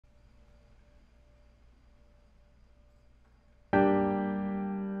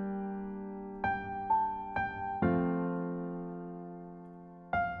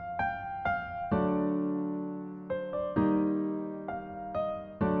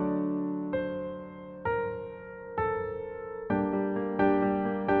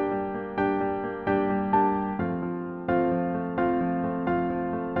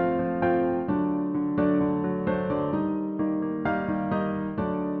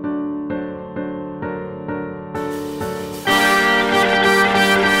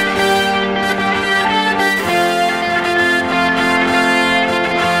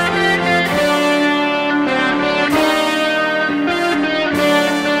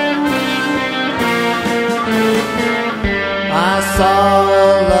saw a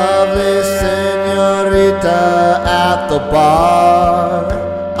lovely señorita at the bar.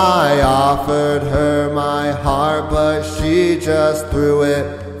 I offered her my heart, but she just threw it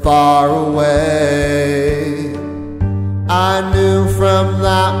far away. I knew from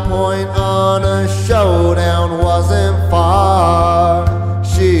that point on a showdown wasn't far.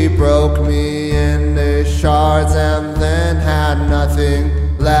 She broke me into shards and then had nothing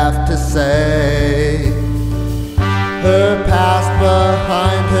left to say. Her past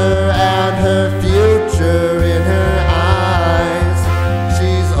behind her and her future in her eyes.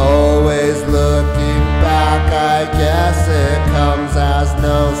 She's always looking back, I guess it comes as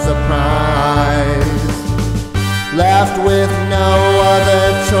no surprise. Left with no other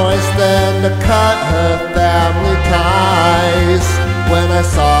choice than to cut her family ties. When I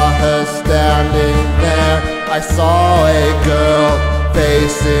saw her standing there, I saw a girl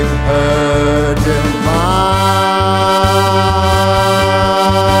facing her demise.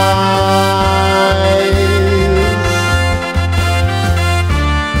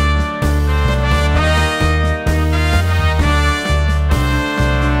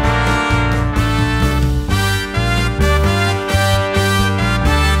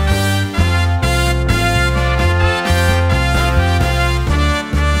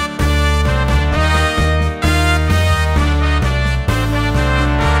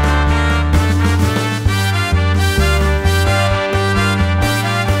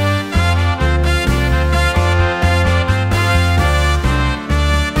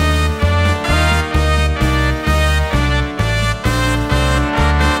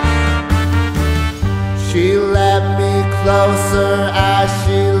 She let me closer as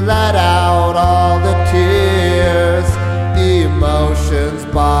she let out all the tears. Emotions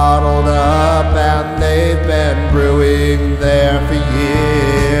bottled up and they've been brewing there for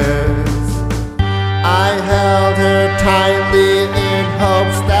years. I held her tightly in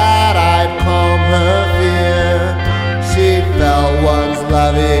hopes that I'd calm her fear. She felt one's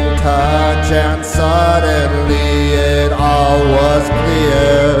loving touch and suddenly it all was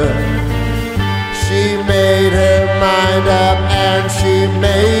clear. She made her mind up and she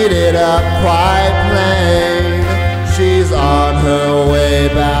made it up quite plain. She's on her way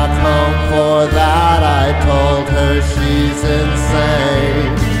back home, for that I told her she's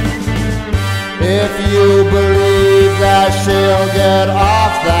insane. If you believe that she'll get off